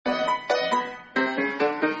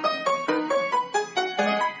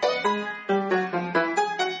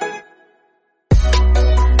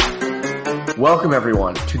Welcome,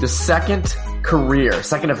 everyone, to the second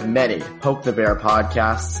of many Poke the Bear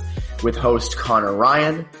podcasts with host Connor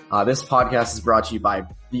Ryan. This podcast is brought to you by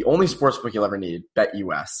the only sportsbook you'll ever need,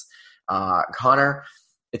 BetUS. Connor,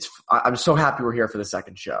 I'm so happy we're here for the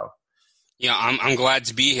second show. Yeah, I'm glad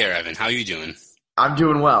to be here, Evan. How are you doing? I'm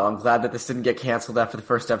doing well. I'm glad that this didn't get canceled after the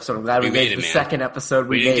first episode. I'm glad we made it, the second episode.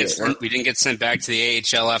 We didn't get sent back to the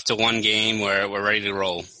AHL after one game. We're ready to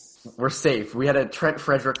roll. We're safe. We had a Trent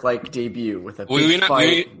Frederick-like debut with a big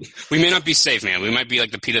fight. We may not be safe, man. We might be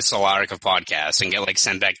like the Peter Solaric of podcasts and get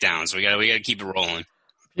sent back down. So we gotta keep it rolling.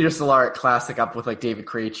 Peter Solaric classic up with David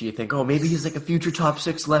Krejci. You think, maybe he's a future top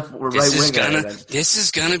six left or right winger. This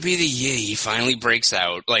is gonna be the year he finally breaks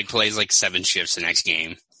out. Plays 7 shifts the next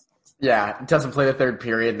game. Yeah, doesn't play the third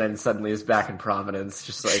period, and then suddenly is back in Providence,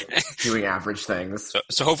 just doing average things.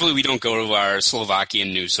 So hopefully we don't go to our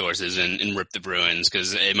Slovakian news sources and rip the Bruins,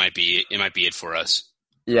 because it might be it for us.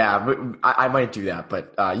 Yeah, but I might do that,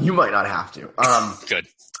 but you might not have to. Good.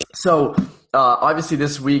 So obviously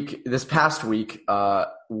this past week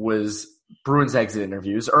was Bruins exit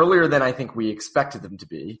interviews, earlier than I think we expected them to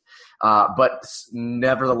be, but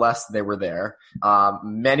nevertheless they were there.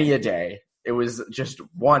 Many a day. It was just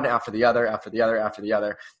one after the other, after the other, after the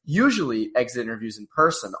other. Usually exit interviews in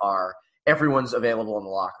person are everyone's available in the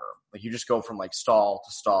locker room. You just go from stall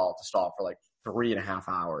to stall to stall for 3.5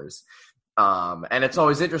 hours. And it's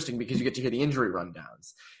always interesting because you get to hear the injury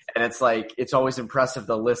rundowns. And it's always impressive,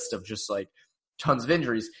 the list of just tons of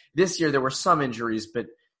injuries. This year there were some injuries, but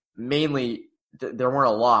mainly there weren't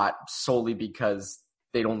a lot, solely because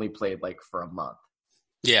they'd only played for a month.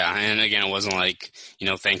 Yeah, and again, it wasn't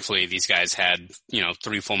thankfully these guys had,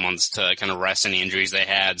 3 full months to kind of rest any injuries they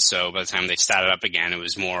had. So by the time they started up again, it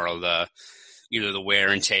was more of either the wear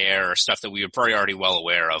and tear or stuff that we were probably already well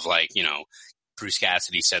aware of. Bruce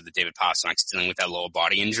Cassidy said that David Pastrnak's dealing with that lower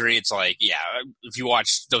body injury. It's if you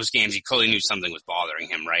watched those games, you clearly knew something was bothering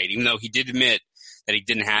him, right? Even though he did admit that he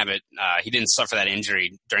didn't have it, he didn't suffer that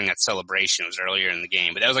injury during that celebration. It was earlier in the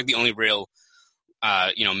game, but that was the only real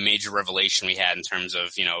major revelation we had in terms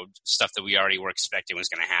of, stuff that we already were expecting was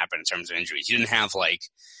going to happen in terms of injuries. You didn't have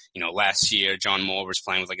last year, John Moore was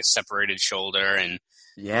playing with a separated shoulder, and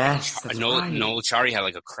yes, Noel Acciari had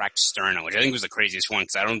a cracked sternum, which I think was the craziest one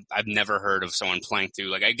because I've never heard of someone playing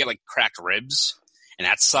through, I get cracked ribs, and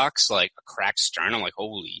that sucks, a cracked sternum,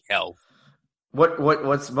 holy hell.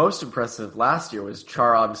 What's most impressive last year was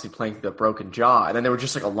Char obviously playing through the broken jaw, and then there were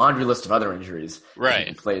just a laundry list of other injuries right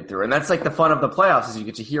he played through, and that's the fun of the playoffs is you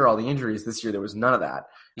get to hear all the injuries. This year there was none of that,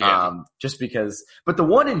 just because. But the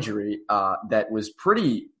one injury that was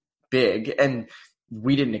pretty big and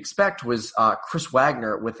we didn't expect was Chris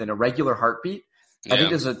Wagner with an irregular heartbeat. Yeah. I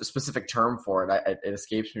think there's a specific term for it. It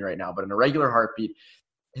escapes me right now, but an irregular heartbeat.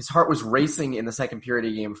 His heart was racing in the second period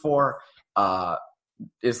of Game 4.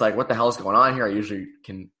 Is what the hell is going on here? I usually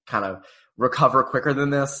can kind of recover quicker than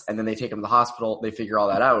this. And then they take him to the hospital. They figure all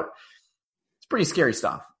that out. It's pretty scary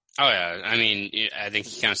stuff. Oh, yeah. I mean, I think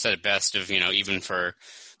he kind of said it best of, even for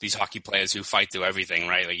these hockey players who fight through everything,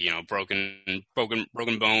 right? Broken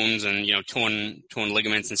bones and, torn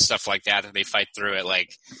ligaments and stuff like that they fight through it. You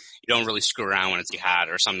don't really screw around when it's had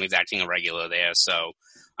or something's acting irregular there. So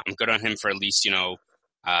I'm good on him for at least,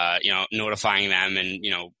 notifying them and,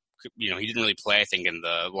 he didn't really play, I think, in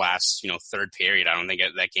the last, third period. I don't think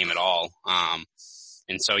that game at all.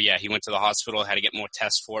 And so, yeah, he went to the hospital, had to get more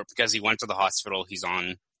tests for it. Because he went to the hospital, he's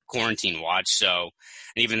on quarantine watch. So,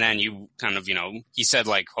 and even then, you kind of, he said,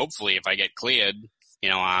 hopefully if I get cleared,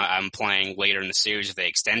 I'm playing later in the series if they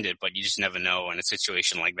extend it. But you just never know in a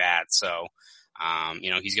situation like that. So,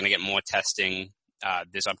 he's going to get more testing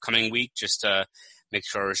this upcoming week just to make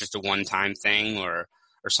sure it's just a one-time thing or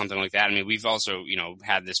something like that. I mean, we've also,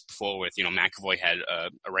 had this before with, McAvoy had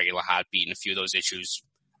a regular heartbeat and a few of those issues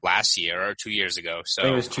last year or 2 years ago. So I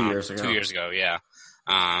think it was 2 years ago. 2 years ago, yeah.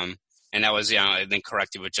 And that was, I think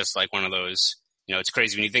corrected with just one of those, it's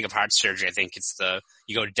crazy when you think of heart surgery. I think it's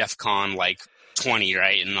you go to DEFCON 20,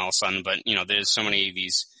 right? And all of a sudden, but there's so many of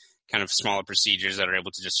these kind of smaller procedures that are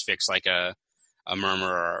able to just fix a murmur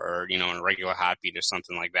or an irregular heartbeat or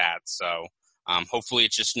something like that. So, hopefully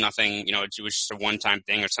it's just nothing, it was just a one-time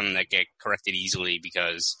thing or something that get corrected easily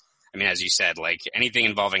because, I mean, as you said, anything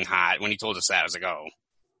involving heart, when he told us that, I was oh,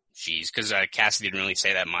 geez, because Cassidy didn't really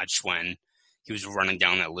say that much when he was running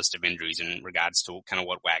down that list of injuries in regards to kind of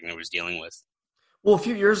what Wagner was dealing with. Well, a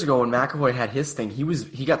few years ago when McAvoy had his thing,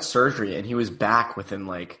 he got surgery and he was back within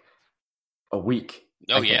a week.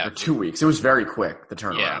 Oh, yeah. Or 2 weeks. It was very quick, the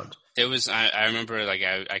turnaround. Yeah. It was, I remember,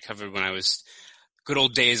 I covered when I was good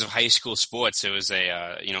old days of high school sports. It was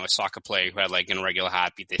a soccer player who had an irregular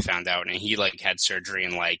heartbeat they found out, and he had surgery,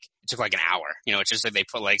 and it took like an hour. You know, it's just like they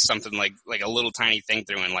put like something like a little tiny thing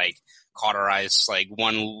through and like cauterize like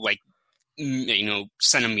one like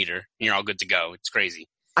centimeter, and you're all good to go. It's crazy.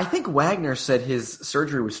 I think Wagner said his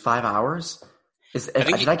surgery was 5 hours.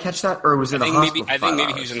 Did I catch that, or was it in the hospital? I think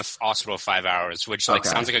maybe he was in the hospital 5 hours, which sounds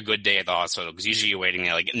like a good day at the hospital because usually you're waiting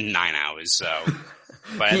there like 9 hours. So,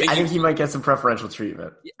 but I think he might get some preferential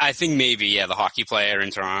treatment. I think maybe the hockey player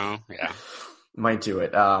in Toronto, might do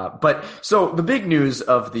it. But so the big news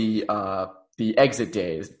of the exit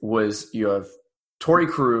days was you have Torey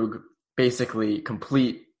Krug, basically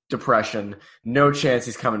complete depression, no chance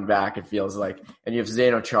he's coming back, it feels like. And you have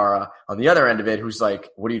Zdeno Chara on the other end of it, who's like,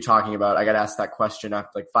 what are you talking about? I got asked that question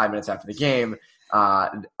after like 5 minutes after the game.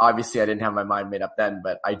 Obviously I didn't have my mind made up then,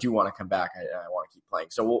 but I do want to come back. I want to keep playing.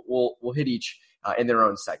 So we'll hit each in their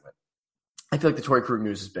own segment. I feel like the Torey Krug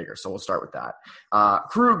news is bigger, so we'll start with that.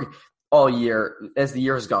 Krug all year, as the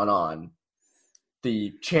year has gone on,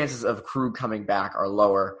 the chances of Krug coming back are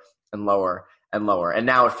lower and lower and lower. And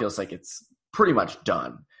now it feels like it's pretty much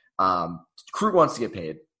done. Krug wants to get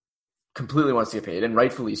paid, completely wants to get paid, and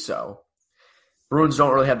rightfully so. Bruins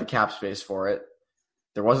don't really have the cap space for it.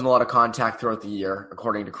 There wasn't a lot of contact throughout the year,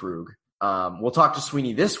 according to Krug. We'll talk to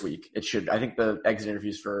Sweeney this week. I think the exit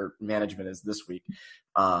interviews for management is this week.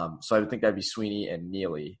 So I would think that'd be Sweeney and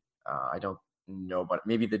Neely. I don't know, but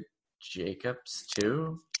maybe the Jacobs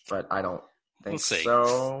too, but I don't think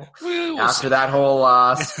so. After that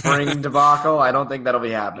whole spring debacle, I don't think that'll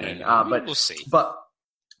be happening. But we'll see. But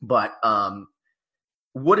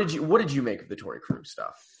what did you make of the Torey Krug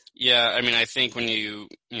stuff? Yeah, I mean, I think when you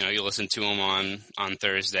listen to him on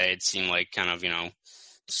Thursday, it seemed like kind of,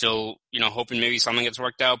 still, hoping maybe something gets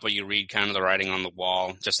worked out, but you read kind of the writing on the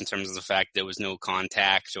wall just in terms of the fact there was no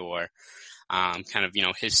contact or kind of,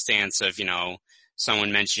 his stance of,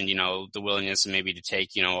 someone mentioned, the willingness maybe to take,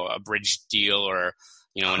 a bridge deal or,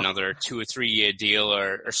 another 2 or 3 year deal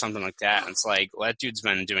or something like that. And it's like, well, that dude's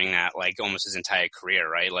been doing that like almost his entire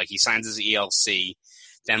career, right? Like he signs his ELC.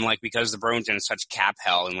 Then like because the Bruins are in such cap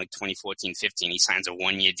hell in like 2014-15, he signs a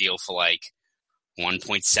 1 year deal for like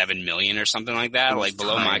 $1.7 million or something like that, like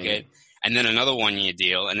below market. And then another 1 year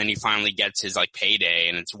deal. And then he finally gets his like payday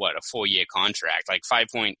and it's a 4 year contract. Like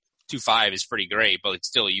 5.25 is pretty great, but like,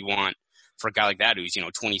 still you want, for a guy like that who's,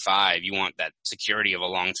 25, you want that security of a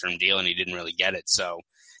long-term deal, and he didn't really get it. So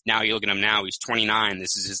now you look at him now, he's 29.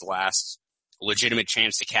 This is his last legitimate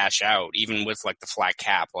chance to cash out, even with like the flat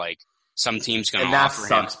cap. Like some team's going to offer him.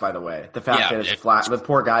 And that sucks, by the way. The fact that it's a flat, the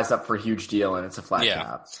poor guy's up for a huge deal and it's a flat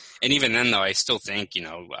cap. And even then though, I still think,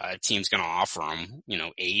 a team's going to offer him,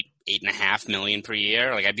 $8.5 million per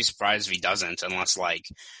year. Like I'd be surprised if he doesn't, unless like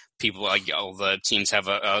people like, the teams have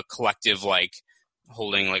a collective, like,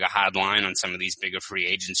 holding like a hard line on some of these bigger free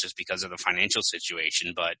agents just because of the financial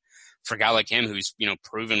situation. But for a guy like him who's,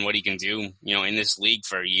 proven what he can do, in this league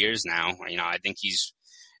for years now, I think he's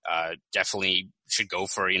definitely should go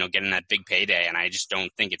for, getting that big payday. And I just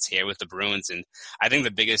don't think it's here with the Bruins. And I think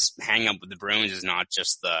the biggest hang up with the Bruins is not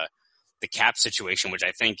just the cap situation, which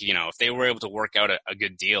I think, if they were able to work out a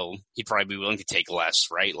good deal, he'd probably be willing to take less,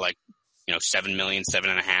 right? Like, $7 million, $7.5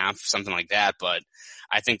 million, something like that. But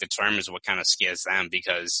I think the term is what kind of scares them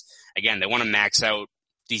because, again, they want to max out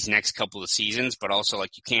these next couple of seasons, but also,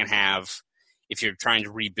 like, you can't have, if you're trying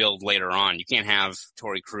to rebuild later on, you can't have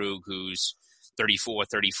Torey Krug, who's 34,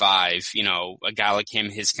 35, a guy like him,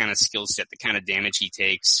 his kind of skill set, the kind of damage he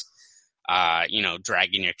takes,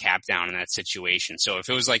 dragging your cap down in that situation. So if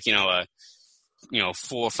it was like, a 4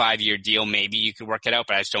 or 5 year deal, maybe you could work it out,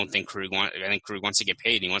 but I just don't think Krug wants to get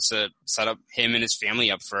paid. He wants to set up him and his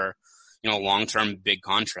family up for, a long-term big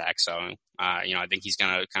contract. So, I think he's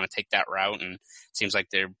going to kind of take that route, and it seems like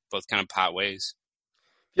they're both kind of part ways.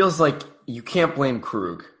 Feels like you can't blame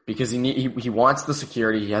Krug because he wants the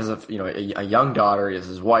security. He has a young daughter. He has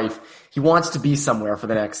his wife. He wants to be somewhere for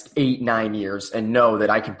the next 8-9 years and know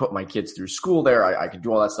that I can put my kids through school there. I can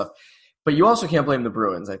do all that stuff. But you also can't blame the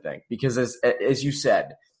Bruins, I think, because as you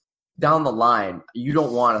said, down the line, you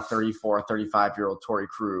don't want a 34, 35-year-old Torey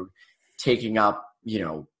Krug taking up,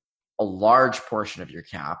 a large portion of your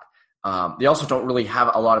cap. They also don't really have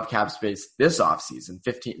a lot of cap space this offseason,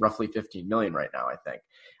 roughly $15 million right now, I think.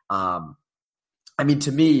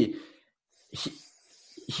 To me,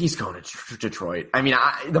 he's going to Detroit.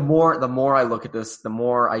 The more I look at this, the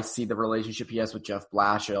more I see the relationship he has with Jeff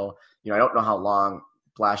Blashill. I don't know how long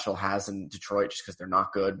Blashill has in Detroit just because they're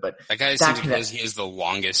not good, but that guy seems because he has the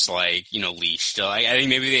longest leash. So I think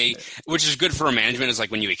maybe which is good for a management, is like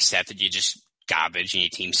when you accept it, you just garbage and your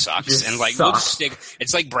team sucks. Just and like, we'll stick,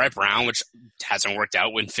 it's like Brett Brown, which hasn't worked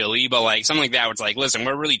out with Philly, but like something like that, where it's like, listen,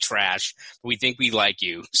 we're really trash, but we think we like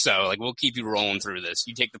you. So like, we'll keep you rolling through this.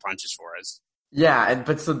 You take the punches for us. Yeah,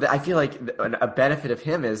 I feel like a benefit of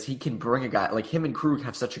him is he can bring a guy like him and Krug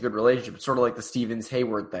have such a good relationship. It's sort of like the Stevens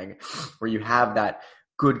Hayward thing, where you have that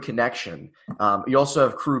good connection. You also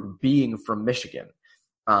have Krug being from Michigan.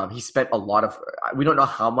 He spent we don't know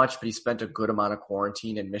how much, but he spent a good amount of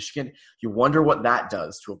quarantine in Michigan. You wonder what that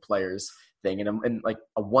does to a player's thing. And like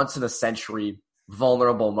a once in a century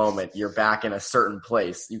vulnerable moment, you're back in a certain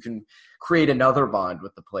place. You can create another bond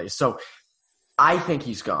with the place. So I think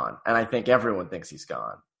he's gone, and I think everyone thinks he's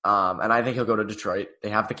gone. And I think he'll go to Detroit. They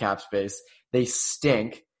have the cap space. They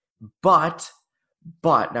stink, but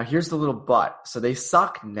now here's the little but. So they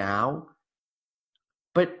suck now,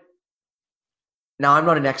 but now I'm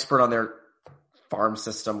not an expert on their farm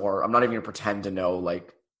system, or I'm not even going to pretend to know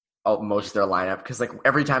like most of their lineup, because like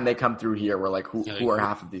every time they come through here, we're like, who are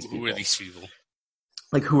half of these people? Who are these people?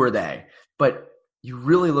 Like, who are they? But you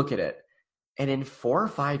really look at it, and in 4 or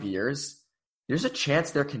 5 years, there's a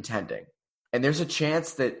chance they're contending. And there's a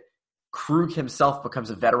chance that Krug himself becomes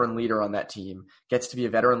a veteran leader on that team, gets to be a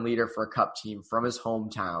veteran leader for a cup team from his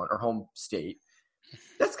hometown or home state.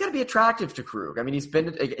 That's going to be attractive to Krug. I mean, he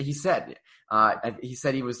said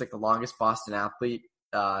he was like the longest Boston athlete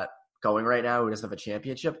going right now who doesn't have a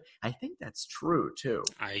championship. I think that's true, too.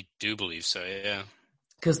 I do believe so, yeah.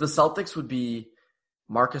 Because the Celtics would be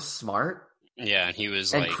Marcus Smart. Yeah, and he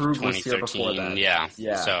was and like Krug 2013. was here before that.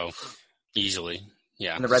 Yeah. So easily,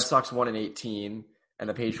 yeah. And the Red Sox won in 18, and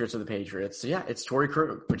the Patriots are the Patriots. So yeah, it's Torrey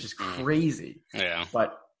Krug, which is crazy. Yeah.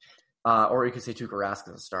 But or you could say Tuukka Rask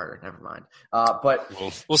as a starter. Never mind. But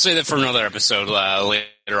we'll say that for another episode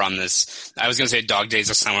later on this. I was going to say dog days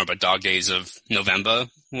of summer, but dog days of November,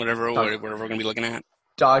 whatever we're going to be looking at.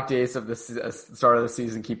 Dog days of the start of the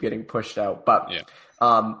season keep getting pushed out. But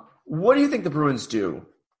what do you think the Bruins do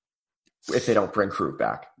if they don't bring Krug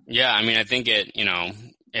back? Yeah, I mean, I think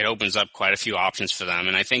it opens up quite a few options for them.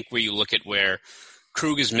 And I think where you look at where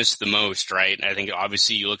Krug has missed the most, right? I think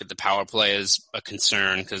obviously you look at the power play as a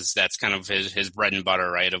concern because that's kind of his bread and butter,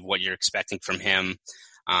 right, of what you're expecting from him.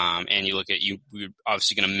 And you look at we're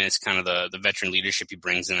obviously going to miss kind of the veteran leadership he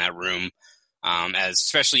brings in that room. As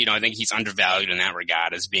especially, I think he's undervalued in that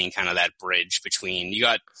regard as being kind of that bridge between, you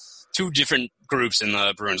got two different groups in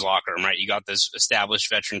the Bruins locker room, right? You got this established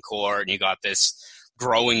veteran core and you got this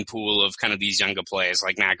growing pool of kind of these younger players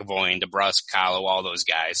like McAvoy and DeBrusk, Carlo, all those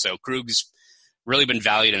guys. So Krug's really been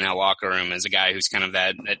valued in that locker room as a guy who's kind of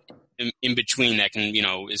that in between that can,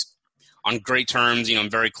 is on great terms,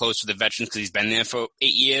 very close to the veterans because he's been there for 8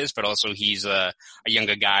 years, but also he's a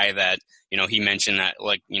younger guy that, he mentioned that,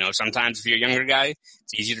 like, sometimes if you're a younger guy,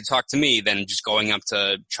 it's easier to talk to me than just going up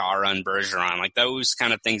to Chara and Bergeron. Like, those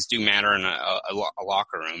kind of things do matter in a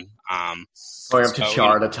locker room. Going up to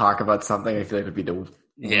Chara to talk about something, I feel like would be the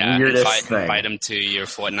weirdest thing. Invite him to your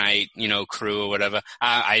Fortnite, crew or whatever.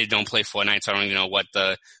 I don't play Fortnite, so I don't even know what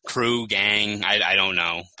the crew gang, I don't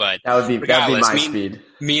know. But that'd be my speed.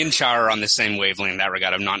 Me and Chara are on the same wavelength in that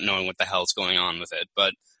regard of not knowing what the hell's going on with it.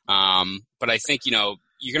 But I think,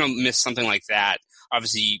 you're going to miss something like that.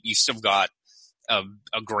 Obviously, you still got a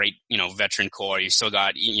great, veteran core. You still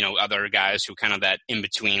got, other guys who kind of that in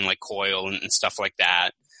between, like Coyle and stuff like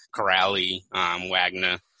that, Corrali,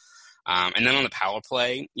 Wagner. And then on the power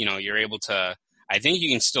play, you're able to, I think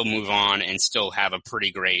you can still move on and still have a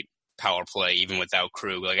pretty great power play even without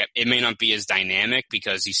Krug. Like, it may not be as dynamic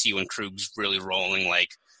because you see when Krug's really rolling, like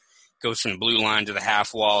goes from the blue line to the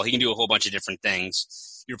half wall. He can do a whole bunch of different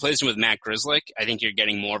things. You replace him with Matt Grzelcyk, I think you're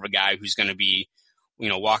getting more of a guy who's going to be,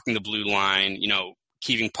 walking the blue line,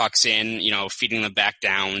 keeping pucks in, feeding them back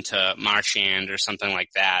down to Marchand or something like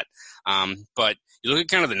that. But you look at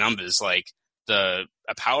kind of the numbers, like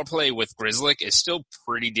a power play with Grzelcyk is still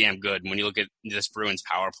pretty damn good when you look at this Bruins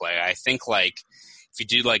power play. I think, like, if you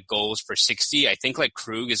do, like, goals per 60, I think, like,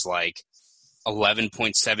 Krug is, like,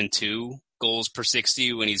 11.72 goals per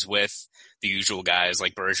 60 when he's with the usual guys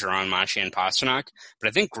like Bergeron, Marchand, Pastrnak. But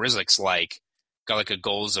I think Grzelcyk's, like, got, like, a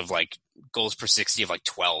goals per 60 of, like,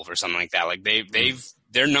 12 or something like that. Like,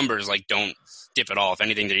 their numbers, like, don't dip at all. If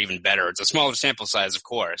anything, they're even better. It's a smaller sample size, of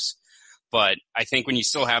course. But I think when you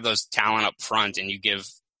still have those talent up front and you give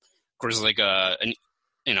Grzelcyk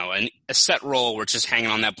a set role where it's just hanging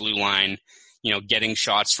on that blue line, getting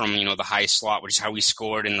shots from, the high slot, which is how he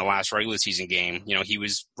scored in the last regular season game. He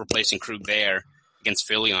was replacing Krug there against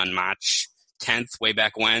Philly on March 10th, way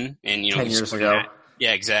back when. And, 10 years ago.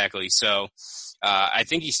 Yeah, exactly. So I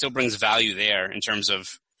think he still brings value there in terms of,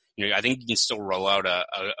 I think you can still roll out a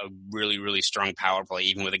really, really strong power play,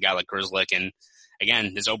 even with a guy like Grzelcyk. And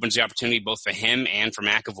again, this opens the opportunity both for him and for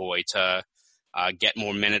McAvoy to get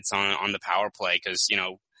more minutes on the power play, because,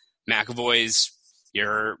 McAvoy's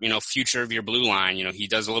your, future of your blue line. He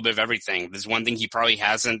does a little bit of everything. There's one thing he probably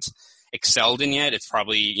hasn't excelled in yet. It's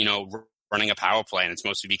probably, running a power play, and it's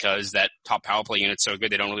mostly because that top power play unit's so good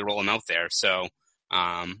they don't really roll him out there. So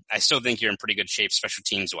I still think you're in pretty good shape special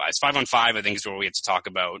teams wise. 5-on-5, I think, is where we have to talk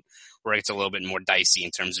about where it's a little bit more dicey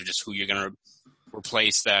in terms of just who you're going to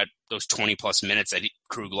replace those 20 plus minutes that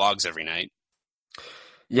Krug logs every night.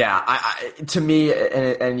 Yeah, to me,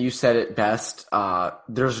 and you said it best,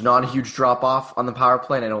 there's not a huge drop-off on the power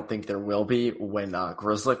play, and I don't think there will be when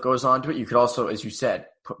Grzelcyk goes on to it. You could also, as you said,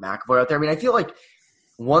 put McAvoy out there. I mean, I feel like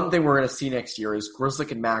one thing we're going to see next year is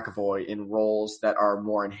Grzelcyk and McAvoy in roles that are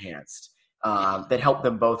more enhanced, that help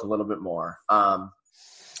them both a little bit more.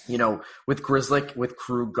 With Grzelcyk, with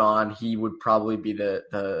Krug gone, he would probably be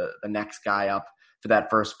the next guy up for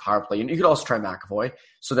that first power play. And you could also try McAvoy.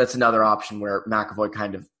 So that's another option where McAvoy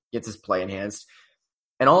kind of gets his play enhanced.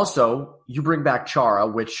 And also, you bring back Chara,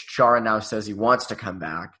 which Chara now says he wants to come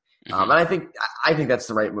back. And I think that's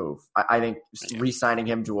the right move. I think re-signing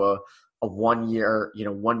him to a 1 year,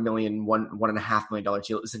 $1 million, $1.5 million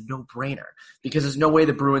deal is a no-brainer, because there's no way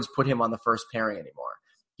the Bruins put him on the first pairing anymore.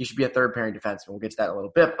 He should be a third pairing defenseman. We'll get to that in a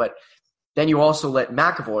little bit, but then you also let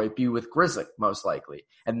McAvoy be with Grzelcyk, most likely.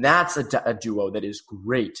 And that's a duo that is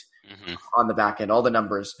great on the back end. All the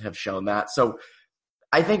numbers have shown that. So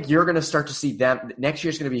I think you're going to start to see them. Next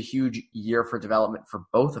year is going to be a huge year for development for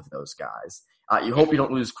both of those guys. You hope you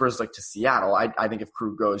don't lose Grzelcyk to Seattle. I think if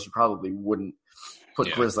Krug goes, you probably wouldn't put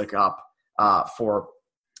Grzelcyk up for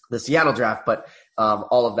the Seattle draft. But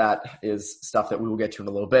all of that is stuff that we will get to in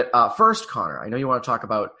a little bit. First, Connor, I know you want to talk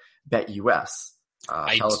about BetUS.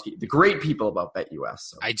 Tell the great people about BetUS.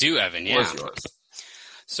 So. I do, Evan, yeah.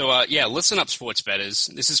 So, listen up, sports bettors.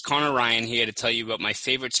 This is Connor Ryan here to tell you about my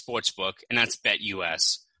favorite sports book, and that's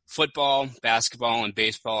BetUS. Football, basketball, and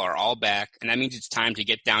baseball are all back, and that means it's time to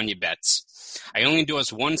get down your bets. I only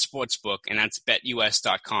endorse one sports book, and that's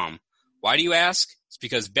BetUS.com. Why do you ask? It's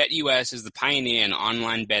because BetUS is the pioneer in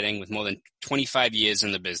online betting with more than 25 years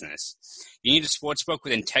in the business. You need a sports book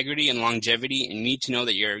with integrity and longevity, and you need to know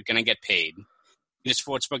that you're going to get paid. You need a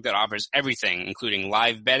sports book that offers everything, including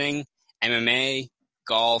live betting, MMA,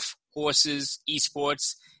 golf, horses,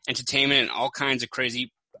 esports, entertainment, and all kinds of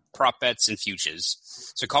crazy prop bets and futures.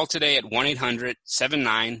 So call today at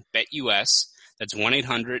 1-800-79-BET-US. That's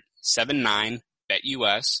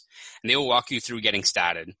 1-800-79-BET-US, and they will walk you through getting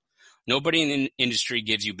started. Nobody in the industry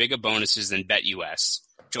gives you bigger bonuses than BetUS.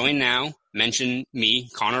 Join now, mention me,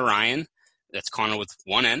 Connor Ryan, that's Connor with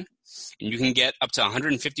one N, and you can get up to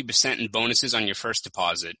 150% in bonuses on your first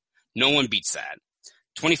deposit. No one beats that.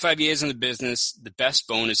 25 years in the business, the best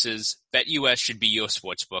bonuses. BetUS should be your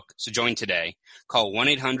sportsbook, so join today. Call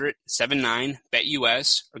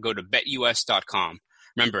 1-800-79-BET-US or go to BetUS.com.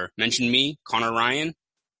 Remember, mention me, Connor Ryan,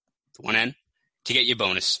 one N, to get your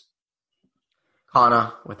bonus.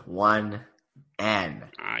 Connor with one N.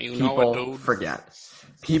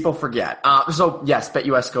 People forget. So yes,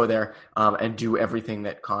 BetUS, go there and do everything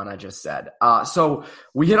that Connor just said. So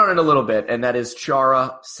we hit on it a little bit, and that is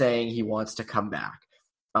Chara saying he wants to come back.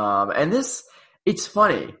 And this, it's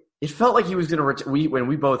funny. It felt like he was going to when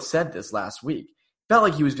we both said this last week, felt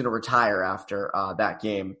like he was going to retire after that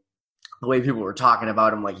game. The way people were talking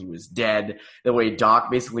about him like he was dead, the way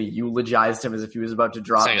Doc basically eulogized him as if he was about to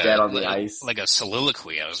drop dead on the ice. Like a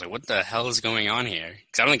soliloquy. I was like, what the hell is going on here?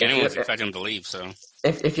 Because I don't think anyone was expecting him to leave. So,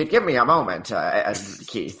 if you give me a moment,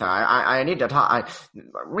 Keith, I need to talk.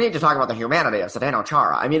 We need to talk about the humanity of Zdeno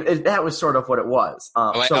Chara. I mean, that was sort of what it was.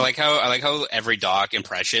 I like how every Doc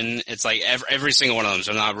impression, it's like every single one of them.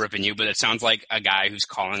 So I'm not ripping you, but it sounds like a guy who's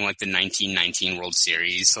calling like the 1919 World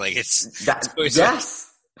Series. Like yes.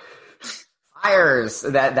 Fires.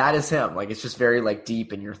 That is him. Like, it's just very like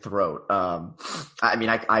deep in your throat. I mean,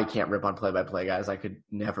 I can't rip on play-by-play guys. I could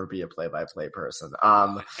never be a play-by-play person.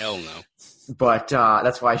 Hell no. But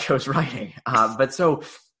that's why I chose writing. But so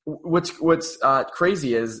what's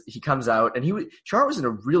crazy is he comes out and Chara was in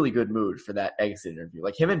a really good mood for that exit interview.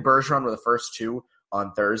 Like, him and Bergeron were the first two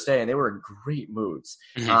on Thursday, and they were in great moods.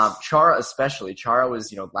 Mm-hmm. Chara especially. Chara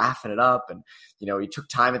was, laughing it up, and he took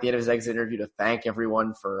time at the end of his exit interview to thank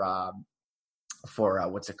everyone for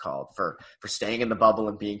what's it called? For staying in the bubble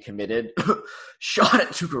and being committed. Shot at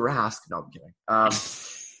Tuukka Rask. No, I'm kidding.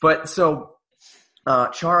 But so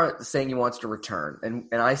Chara saying he wants to return, and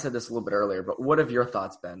I said this a little bit earlier, but what have your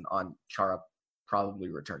thoughts been on Chara probably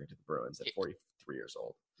returning to the Bruins at 43 years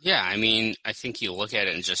old? Yeah, I mean, I think you look at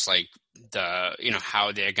it and just like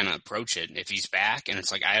how they're going to approach it. If he's back, and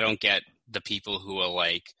it's like, I don't get the people who are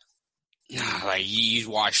like, nah, like he's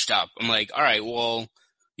washed up. I'm like, all right, well,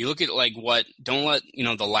 you look at like don't let,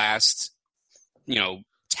 the last,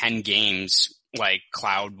 10 games, like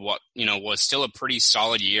cloud what, was still a pretty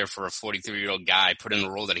solid year for a 43-year-old guy put in a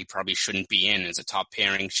role that he probably shouldn't be in as a top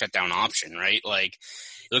pairing shutdown option, right? Like,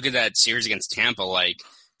 look at that series against Tampa, like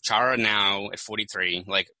Chara now at 43,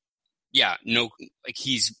 like, yeah, no, like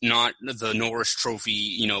he's not the Norris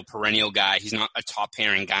Trophy, perennial guy. He's not a top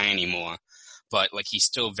pairing guy anymore, but like he's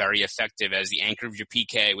still very effective as the anchor of your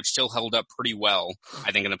PK, which still held up pretty well,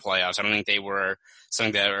 I think, in the playoffs. I don't think they were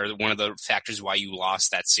something that are one of the factors why you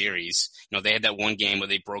lost that series. They had that one game where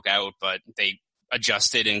they broke out, but they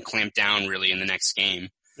adjusted and clamped down really in the next game.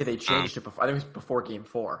 Yeah, they changed it before. I think it was before Game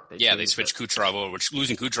 4. They switched Kucherov over, which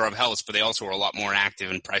losing Kucherov helps, but they also were a lot more active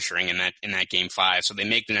and pressuring in that Game 5. So they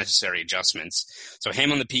make the necessary adjustments. So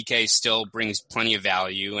him on the PK still brings plenty of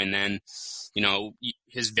value, and then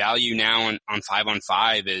his value now on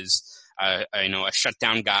 5-on-5 is a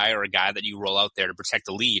shutdown guy or a guy that you roll out there to protect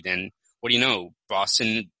the lead. And what do you know?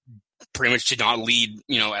 Boston pretty much did not lead,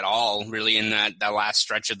 at all really in that last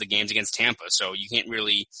stretch of the games against Tampa. So you can't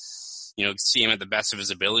really see him at the best of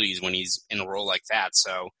his abilities when he's in a role like that.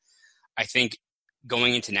 So I think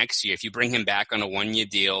going into next year, if you bring him back on a 1-year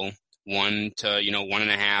deal, $1 to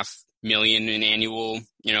 $1.5 million in annual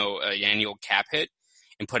cap hit,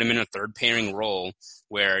 and put him in a third pairing role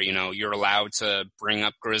where, you're allowed to bring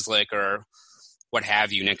up Grzelcyk or what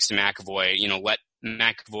have you next to McAvoy, let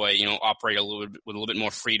McAvoy, operate with a little bit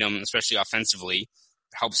more freedom, especially offensively,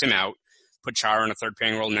 helps him out. Put Chara in a third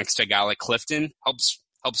pairing role next to a guy like Clifton,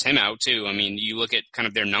 helps him out too. I mean, you look at kind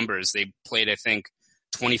of their numbers. They played, I think,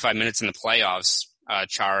 25 minutes in the playoffs,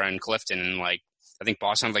 Chara and Clifton, and like I think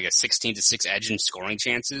Boston had like a 16-6 edge in scoring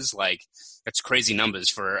chances. Like that's crazy numbers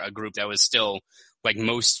for a group that was still like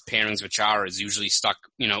most pairings with Chara is usually stuck,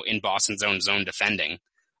 in Boston's own zone defending.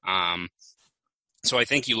 So I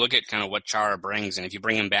think you look at kind of what Chara brings, and if you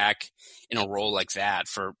bring him back in a role like that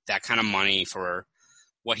for that kind of money, for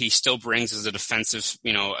what he still brings as a defensive,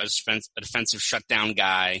 a defensive shutdown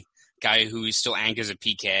guy who still anchors a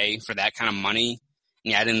PK for that kind of money,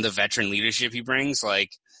 and add in the veteran leadership he brings,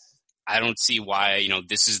 like I don't see why,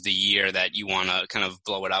 this is the year that you want to kind of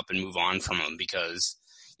blow it up and move on from him, because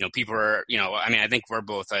people are, I think we're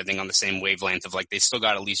both, on the same wavelength of like, they still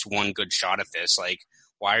got at least one good shot at this. Like,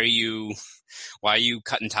 why are you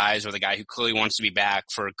cutting ties with a guy who clearly wants to be back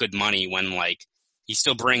for good money when like he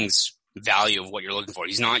still brings value of what you're looking for?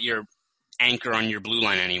 He's not your anchor on your blue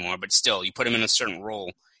line anymore, but still you put him in a certain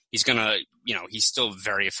role. He's gonna, he's still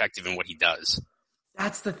very effective in what he does.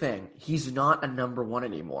 That's the thing. He's not a number one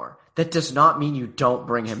anymore. That does not mean you don't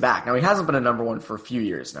bring him back. Now, he hasn't been a number one for a few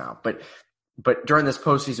years now, but during this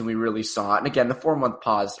postseason, we really saw it. And again, the 4-month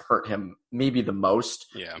pause hurt him maybe the most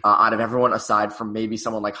out of everyone, aside from maybe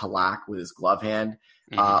someone like Halak with his glove hand.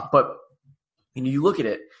 Mm-hmm. But you look at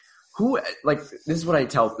it, this is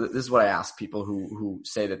what I ask people who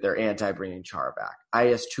say that they're anti-bringing Chara back.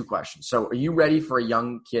 I ask two questions. So are you ready for a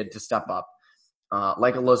young kid to step up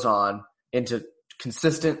like a Lauzon into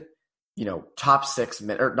consistent, top 6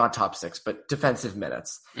 minutes, or not top 6, but defensive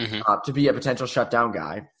minutes, to be a potential shutdown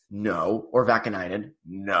guy? No. Or Vakanainen?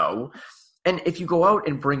 No. And if you go out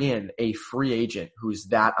and bring in a free agent who's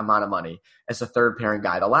that amount of money as a third pairing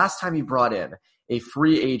guy, the last time you brought in a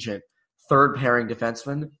free agent third pairing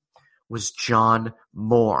defenseman was John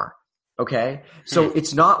Moore. Okay? So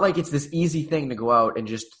it's not like it's this easy thing to go out and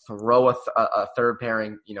just throw a third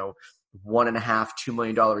pairing, $1.5, $2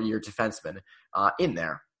 million a year defenseman in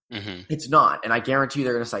there. Mm-hmm. It's not. And I guarantee you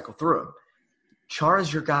they're going to cycle through him.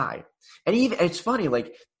 Chara's your guy. And it's funny,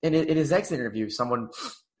 like in his exit interview, someone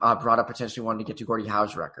brought up potentially wanting to get to Gordie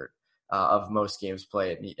Howe's record of most games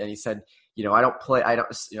played. And he said,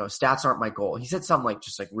 stats aren't my goal. He said something like,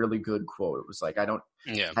 just like really good quote. It was like, I don't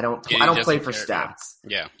play for stats.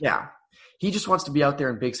 Yeah. Yeah. He just wants to be out there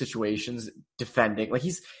in big situations defending. Like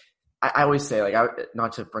I always say, like,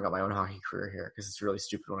 not to bring up my own hockey career here because it's really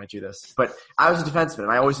stupid when I do this, but I was a defenseman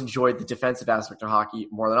and I always enjoyed the defensive aspect of hockey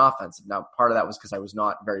more than offensive. Now, part of that was because I was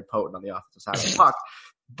not very potent on the offensive side of the puck,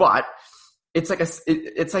 but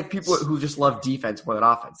it's like people who just love defense more than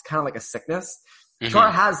offense, kind of like a sickness. Mm-hmm.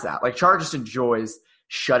 Chara has that. Like, Chara just enjoys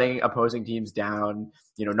shutting opposing teams down,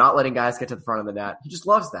 not letting guys get to the front of the net. He just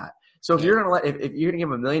loves that. So if you're going to if you're going to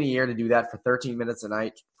give him $1 million a year to do that for 13 minutes a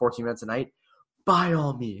night, 14 minutes a night, by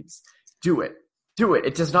all means, do it. Do it.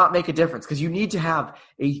 It does not make a difference because you need to have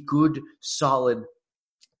a good, solid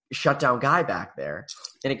shutdown guy back there,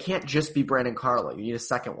 and it can't just be Brandon Carlo. You need a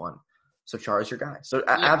second one. So Chara's your guy. So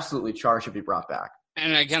absolutely, Chara should be brought back.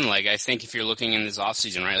 And again, like, I think if you're looking in this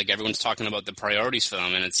offseason, right, like everyone's talking about the priorities for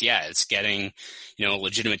them, and it's getting, a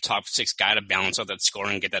legitimate top 6 guy to balance out that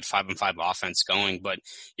scoring and get that 5-on-5 offense going. But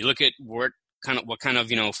you look at what kind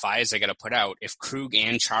of fires they got to put out. If Krug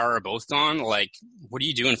and Chara are both gone, like, what are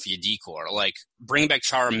you doing for your decor? Like, bringing back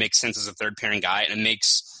Chara makes sense as a third pairing guy, and it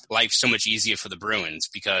makes life so much easier for the Bruins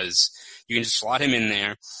because you can just slot him in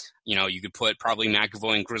there. You could put probably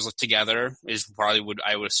McAvoy and Grizzly together is probably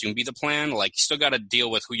I would assume be the plan. Like, you still got to deal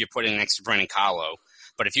with who you're putting next to Brandon Carlo.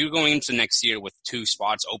 But if you're going into next year with 2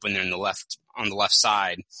 spots open there on the left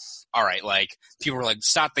side, all right, like, people were like,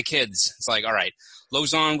 stop the kids. It's like, all right,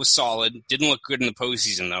 Lauzon was solid. Didn't look good in the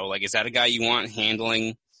postseason, though. Like, is that a guy you want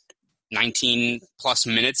handling 19-plus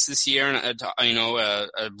minutes this year and,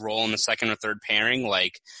 a role in the second or third pairing?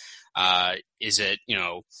 Like, is it,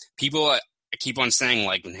 people – I keep on saying,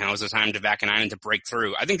 like, now is the time to Vaakanainen to break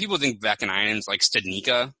through. I think people think Vaakanainen's like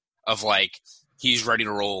Studnicka of, like, he's ready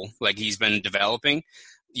to roll, like he's been developing.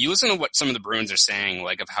 You listen to what some of the Bruins are saying,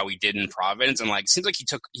 like, of how he did in Providence, and, like, it seems like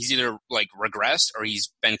he's either, like, regressed or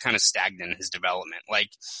he's been kind of stagnant in his development. Like,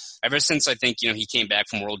 ever since I think, he came back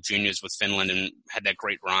from World Juniors with Finland and had that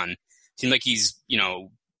great run, it seems like he's,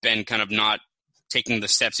 been kind of not taking the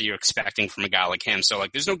steps that you're expecting from a guy like him. So,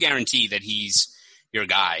 like, there's no guarantee that he's your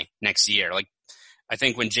guy next year. Like, I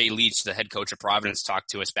think when Jay Leach, the head coach of Providence,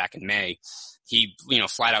 talked to us back in May, he,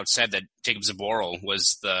 flat out said that Jacob Zboril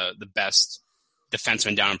was the best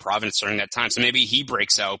defenseman down in Providence during that time. So maybe he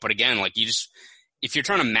breaks out. But again, like, if you're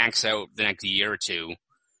trying to max out the next year or two,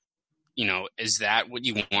 is that what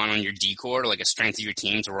you want on your decor, like a strength of your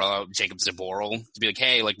team to roll out Jacob Zboril to be like,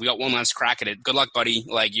 hey, like, we got one last crack at it. Good luck, buddy.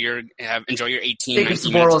 Like, enjoy your 18. Jacob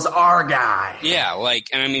Zboril's our guy. Yeah, like,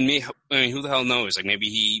 and I mean, who the hell knows? Like, maybe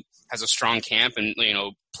he has a strong camp and,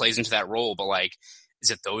 plays into that role. But, like,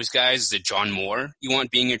 is it those guys? Is it John Moore you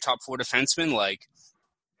want being your top 4 defenseman? Like,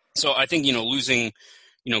 so I think, losing,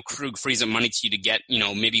 Krug frees up money to you to get,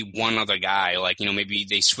 maybe one other guy. Like, maybe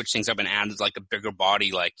they switch things up and add, like, a bigger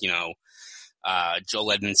body, like,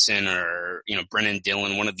 Joel Edmondson or, Brennan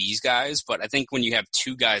Dillon, one of these guys. But I think when you have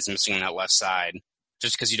 2 guys missing on that left side,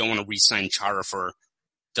 just because you don't want to re-sign Chara for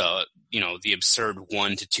the absurd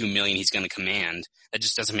 $1 to $2 million he's going to command, that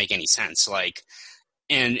just doesn't make any sense. Like,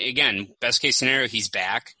 and again, best case scenario, he's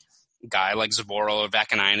back. Guy like Zboril or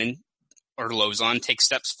Vaakanainen or Lauzon take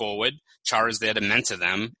steps forward. Chara's there to mentor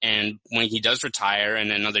them. And when he does retire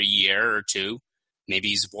in another year or 2,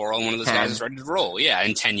 maybe Zboril, one of those guys, is ready to roll. Yeah,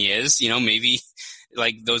 in 10 years, maybe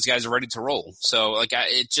like those guys are ready to roll. So like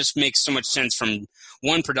it just makes so much sense from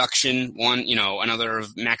one production, another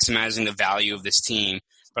of maximizing the value of this team,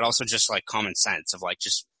 but also just like common sense of like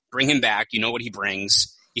just bring him back. You know what he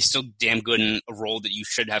brings. He's still damn good in a role that you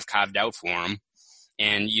should have carved out for him.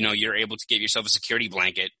 And, you're able to give yourself a security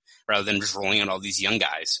blanket rather than just rolling out all these young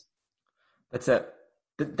guys. That's it.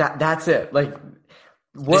 That's it. Like,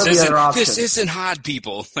 what are the other options? This isn't hard,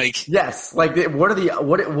 people. Like, yes. Like, what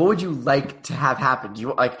would you like to have happen? Do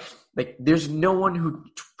you like there's no one who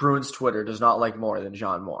Bruins Twitter does not like more than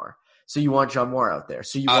John Moore. So you want John Moore out there.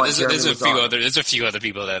 So you want there's a few other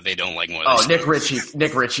people that they don't like more. Nick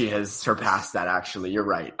Ritchie has surpassed that. Actually, you're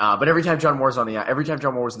right. But every time John Moore was in the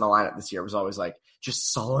lineup this year, it was always like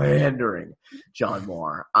just slandering John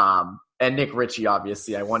Moore. And Nick Ritchie,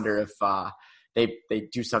 obviously, I wonder if they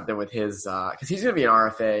do something with his because he's going to be an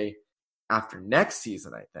RFA after next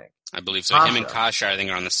season, I think. I believe so. Him and Kasha, I think,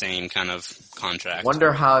 are on the same kind of contract.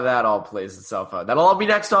 Wonder how that all plays itself out. That'll all be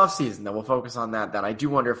next offseason. Then we'll focus on that. Then I do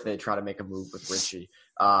wonder if they try to make a move with Ritchie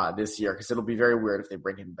this year because it'll be very weird if they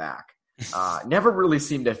bring him back. Never really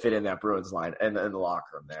seemed to fit in that Bruins line in the locker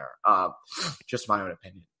room there. Just my own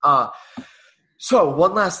opinion. So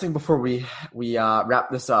one last thing before we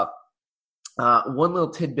wrap this up. One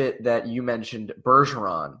little tidbit that you mentioned,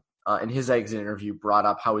 Bergeron. In his exit interview, brought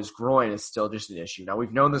up how his groin is still just an issue. Now,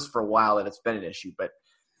 we've known this for a while that it's been an issue, but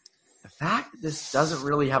the fact that this doesn't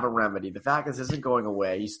really have a remedy, the fact that this isn't going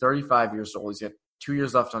away, he's 35 years old, he's got 2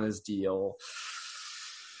 years left on his deal.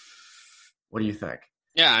 What do you think?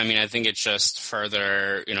 Yeah, I mean, I think it's just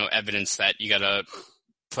further, evidence that you got to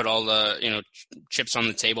put all the, chips on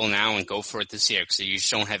the table now and go for it this year because you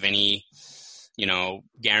just don't have any,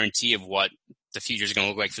 guarantee of what the future is going to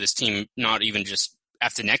look like for this team, not even just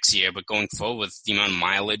after next year, but going forward with the amount of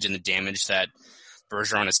mileage and the damage that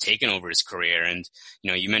Bergeron has taken over his career. And,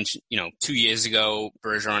 you mentioned, 2 years ago,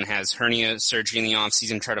 Bergeron has hernia surgery in the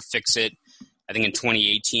offseason, try to fix it, I think in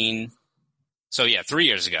 2018. So yeah, 3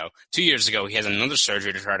 years ago. 2 years ago, he has another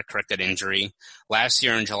surgery to try to correct that injury. Last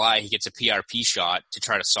year in July, he gets a PRP shot to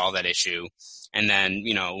try to solve that issue. And then,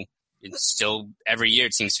 it's still every year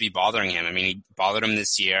it seems to be bothering him. I mean, he bothered him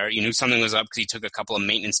this year. You knew something was up because he took a couple of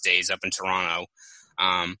maintenance days up in Toronto.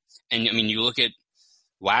 And I mean, you look at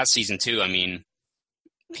last season too. I mean,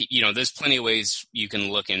 there's plenty of ways you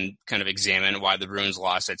can look and kind of examine why the Bruins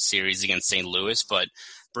lost that series against St. Louis, but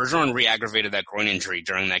Bergeron re-aggravated that groin injury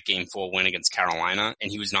during that Game 4 win against Carolina, and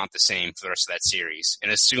he was not the same for the rest of that series. And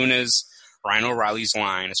as soon as Ryan O'Reilly's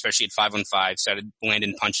line, especially at 5-on-5, started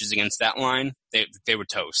landing punches against that line, they were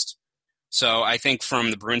toast. So I think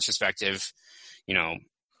from the Bruins perspective,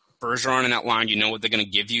 Bergeron in that line, you know what they're going to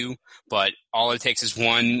give you, but all it takes is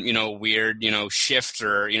one, weird, shift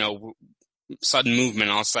or, sudden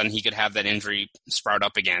movement. All of a sudden he could have that injury sprout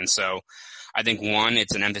up again. So I think one,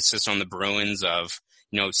 it's an emphasis on the Bruins of,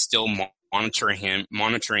 still monitoring him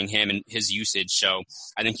and his usage. So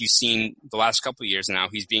I think you've seen the last couple of years now,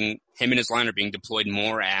 him and his line are being deployed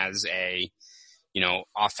more as a,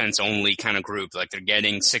 offense only kind of group. Like they're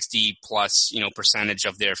getting 60 plus, percentage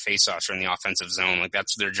of their faceoffs are in the offensive zone. Like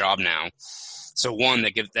that's their job now. So one,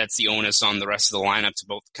 that's the onus on the rest of the lineup to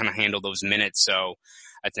both kind of handle those minutes. So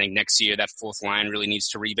I think next year that fourth line really needs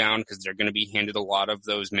to rebound because they're going to be handed a lot of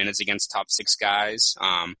those minutes against top six guys.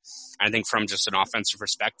 I think from just an offensive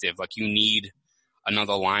perspective, like you need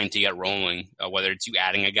another line to get rolling, whether it's you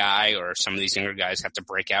adding a guy or some of these younger guys have to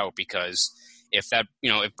break out because if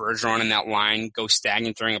Bergeron in that line goes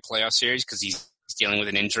stagnant during a playoff series because he's dealing with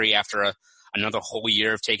an injury after another whole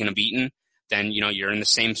year of taking a beating, then, you're in the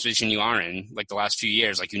same position you are in like the last few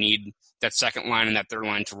years. Like you need that second line and that third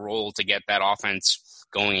line to roll to get that offense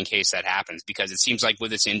going in case that happens, because it seems like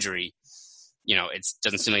with this injury, it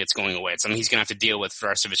doesn't seem like it's going away. It's something he's going to have to deal with for the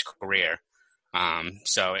rest of his career.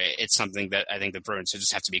 So it's something that I think the Bruins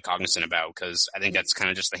just have to be cognizant about because I think that's kind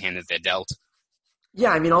of just the hand that they're dealt.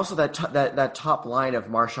 Yeah, I mean, also that top line of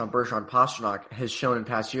Marchand, Bergeron, Pastrnak has shown in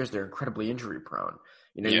past years they're incredibly injury prone.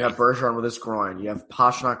 You have Bergeron with his groin, you have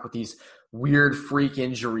Pastrnak with these weird freak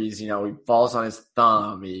injuries. He falls on his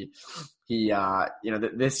thumb. This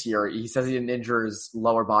year he says he didn't injure his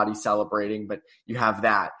lower body celebrating, but you have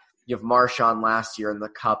that. You have Marchand last year in the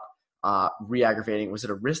Cup re-aggravating. Was it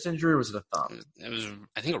a wrist injury or was it a thumb? It was,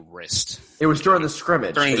 I think, a wrist. It was during the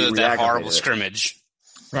scrimmage. During that horrible scrimmage.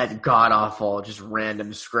 That god-awful, just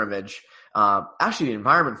random scrimmage. Actually, the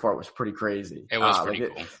environment for it was pretty crazy. It was pretty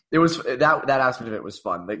cool. It was that aspect of it was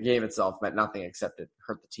fun. The game itself meant nothing except it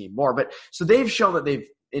hurt the team more. But so they've shown that they've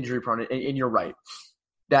injury prone, and you're right.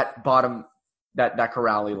 That bottom, that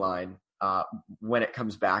Corrali line, when it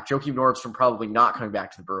comes back, Joakim Nordstrom probably not coming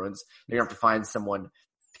back to the Bruins. They're gonna have to find someone to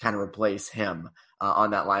kind of replace him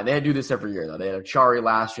on that line. They do this every year though. They had Chari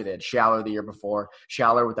last year. They had Schaller the year before.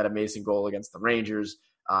 Schaller with that amazing goal against the Rangers.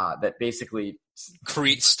 That basically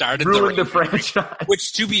started ruined the franchise.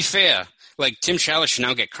 Which, to be fair, like Tim Schaller should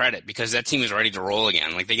now get credit because that team is ready to roll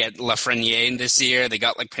again. Like they get Lafreniere this year, they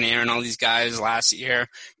got like Panarin and all these guys last year.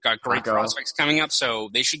 Got great prospects coming up, so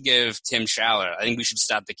they should give Tim Schaller. I think we should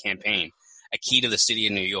start the campaign. A key to the city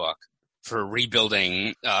of New York for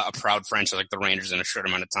rebuilding a proud franchise like the Rangers in a short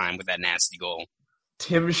amount of time with that nasty goal.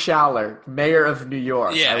 Tim Schaller, mayor of New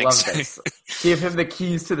York. Yeah, I love this. Give him the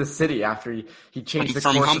keys to the city after he changed the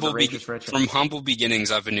course of the Rangers franchise. From humble beginnings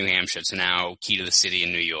up in New Hampshire to now key to the city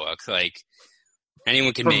in New York. Like,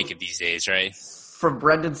 anyone can make it these days, right? From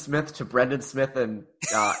Brendan Smith to Brendan Smith and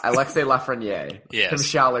Alexei Lafreniere. Yes. Tim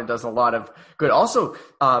Schaller does a lot of good. Also,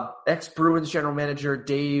 ex-Bruins general manager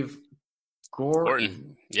Dave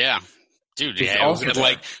Gorton. Yeah. Dude, yeah,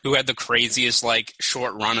 who had the craziest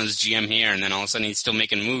short run as GM here, and then all of a sudden he's still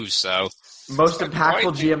making moves. So most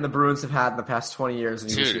impactful GM the Bruins have had in the past 20 years,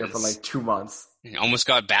 and he was here for 2 months. He almost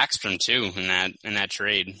got Backstrom too in that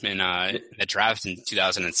trade in that draft in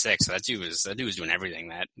 2006. So that dude was doing everything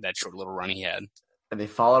that short little run he had. And they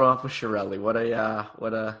followed him up with Chiarelli. What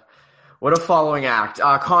a following act.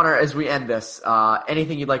 Connor, as we end this,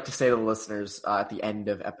 anything you'd like to say to the listeners at the end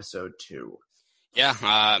of episode 2? Yeah,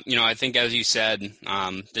 I think as you said,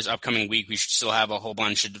 this upcoming week we should still have a whole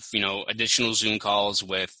bunch of, additional Zoom calls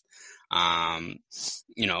with,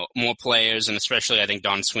 more players, and especially I think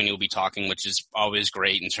Don Sweeney will be talking, which is always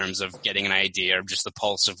great in terms of getting an idea of just the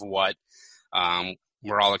pulse of what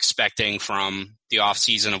we're all expecting from the off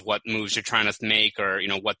season, of what moves they're trying to make or,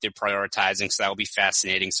 what they're prioritizing. So that will be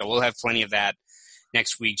fascinating. So we'll have plenty of that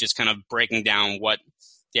next week, just kind of breaking down what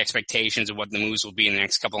the expectations of what the moves will be in the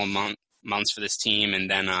next couple of months for this team.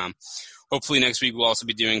 And then hopefully next week we'll also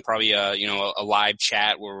be doing probably a live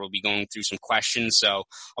chat where we'll be going through some questions. So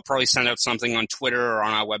I'll probably send out something on Twitter or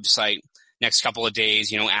on our website next couple of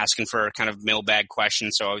days, asking for kind of mailbag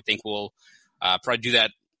questions. So I think we'll probably do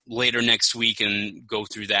that later next week and go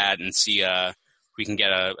through that and see we can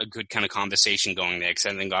get a good kind of conversation going there. Because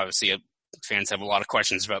I think obviously fans have a lot of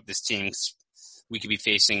questions about this team. We could be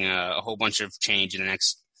facing a whole bunch of change in the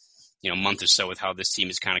next month or so with how this team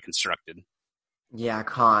is kind of constructed. Yeah,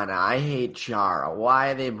 Connor, I hate Chara. Why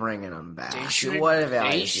are they bringing him back?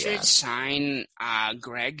 They should sign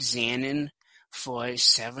Greg Zanin for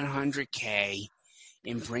 $700K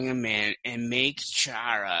and bring him in and make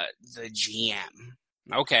Chara the GM.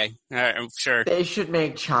 Okay, sure. They should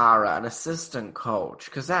make Chara an assistant coach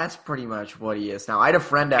because that's pretty much what he is now. I had a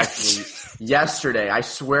friend actually yesterday, I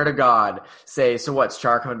swear to God, say, so what's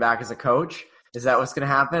Chara coming back as a coach? Is that what's going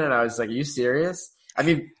to happen? And I was like, are you serious? I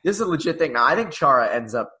mean, this is a legit thing. Now, I think Chara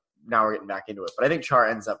ends up – now we're getting back into it – but I think Chara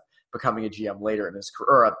ends up becoming a GM later in his career,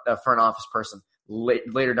 or a front office person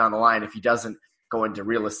later down the line if he doesn't go into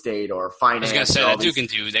real estate or finance. I was going to say, that dude can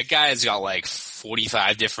do – that guy's got like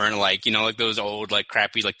 45 different like those old like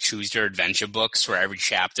crappy like choose your adventure books where every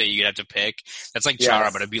chapter you have to pick. That's like Chara,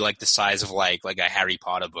 but it'd be like the size of like a Harry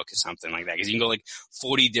Potter book or something like that because you can go like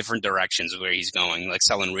 40 different directions where he's going, like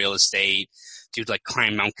selling real estate. Dude, like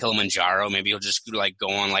climb Mount Kilimanjaro. Maybe he'll just like go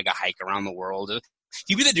on like a hike around the world.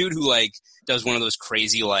 He'd be the dude who like does one of those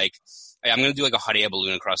crazy like, I'm going to do like a hot air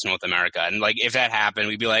balloon across North America. And like if that happened,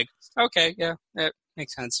 we'd be like, okay, yeah, that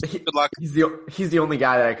makes sense. Good luck. He's the only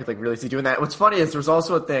guy that I could like really see doing that. What's funny is there was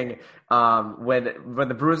also a thing when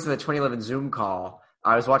the Bruins did the 2011 Zoom call.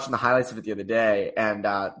 I was watching the highlights of it the other day, and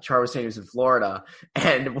Chara was saying he was in Florida,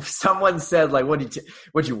 and someone said, like,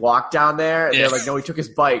 would you walk down there? And they're like, no, he took his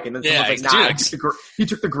bike. And then someone's like, nah, he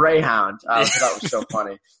took the Greyhound. So that was so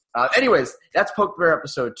funny. Anyways, that's Poke Bear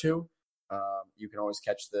episode 2. You can always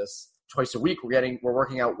catch this twice a week. We're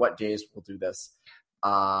working out what days we'll do this.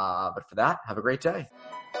 But for that, have a great day.